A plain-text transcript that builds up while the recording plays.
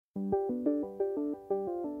Hi,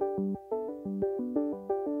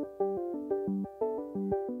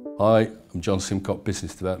 I'm John Simcock,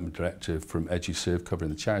 Business Development Director from Eduserv,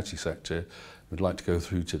 covering the charity sector. We'd like to go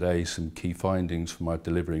through today some key findings from our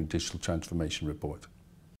Delivering Digital Transformation report.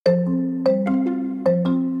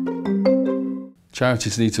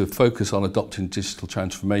 Charities need to focus on adopting digital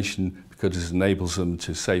transformation because it enables them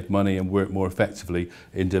to save money and work more effectively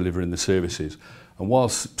in delivering the services. And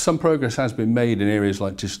whilst some progress has been made in areas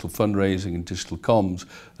like digital fundraising and digital comms,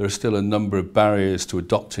 there are still a number of barriers to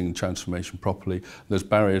adopting transformation properly. Those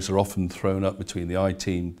barriers are often thrown up between the IT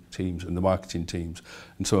teams and the marketing teams,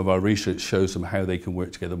 and some of our research shows them how they can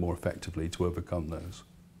work together more effectively to overcome those.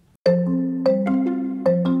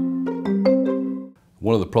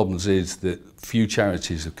 One of the problems is that few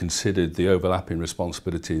charities have considered the overlapping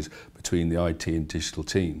responsibilities between the IT and digital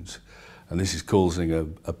teams. And this is causing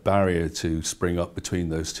a barrier to spring up between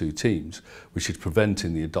those two teams, which is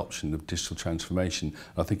preventing the adoption of digital transformation.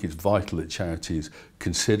 I think it's vital that charities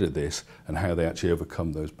consider this and how they actually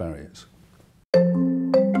overcome those barriers.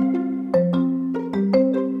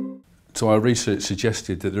 So our research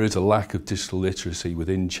suggested that there is a lack of digital literacy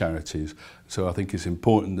within charities. So I think it's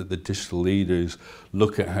important that the digital leaders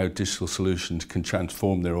look at how digital solutions can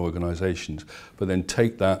transform their organisations, but then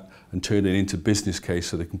take that and turn it into business case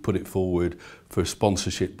so they can put it forward for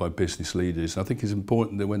sponsorship by business leaders. And I think it's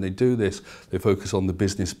important that when they do this, they focus on the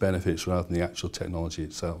business benefits rather than the actual technology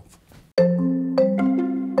itself.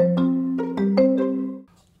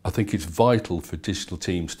 I think it's vital for digital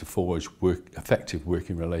teams to forge effective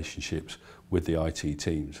working relationships with the IT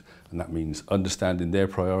teams. And that means understanding their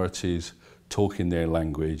priorities, talking their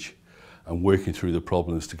language, and working through the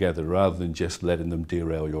problems together rather than just letting them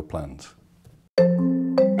derail your plans.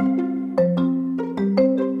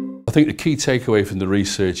 I think the key takeaway from the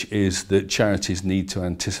research is that charities need to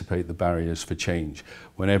anticipate the barriers for change.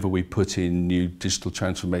 Whenever we put in new digital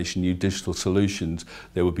transformation, new digital solutions,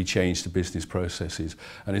 there will be change to business processes.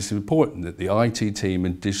 And it's important that the IT team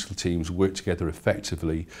and digital teams work together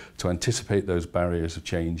effectively to anticipate those barriers of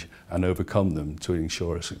change and overcome them to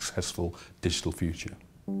ensure a successful digital future.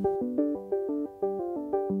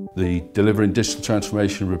 The Delivering Digital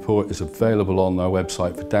Transformation report is available on our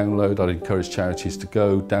website for download. I'd encourage charities to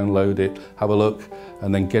go, download it, have a look,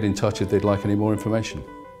 and then get in touch if they'd like any more information.